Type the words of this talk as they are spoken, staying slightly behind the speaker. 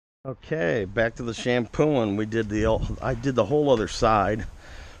Okay, back to the shampooing. I did the whole other side.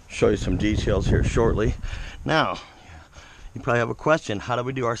 Show you some details here shortly. Now, you probably have a question. How do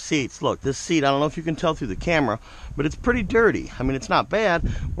we do our seats? Look, this seat, I don't know if you can tell through the camera, but it's pretty dirty. I mean, it's not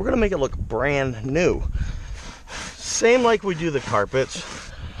bad. We're gonna make it look brand new. Same like we do the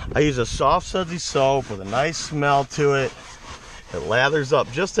carpets. I use a soft sudsy soap with a nice smell to it. It lathers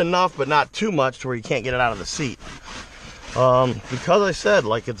up just enough, but not too much to where you can't get it out of the seat. Because I said,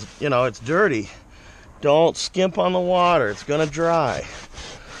 like, it's dirty, don't skimp on the water. It's gonna dry.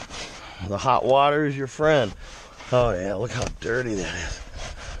 The hot water is your friend. Oh yeah, look how dirty that is.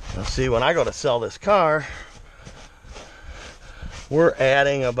 Now see, when I go to sell this car, we're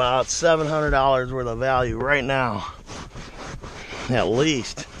adding about $700 worth of value right now, at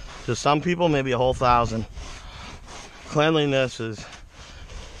least. To some people, maybe a whole $1,000. Cleanliness is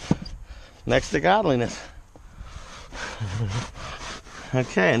next to godliness.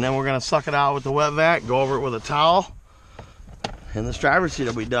 Okay, and then we're gonna suck it out with the wet vac, go over it with a towel, and this driver's seat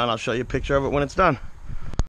will be done. I'll show you a picture of it when it's done.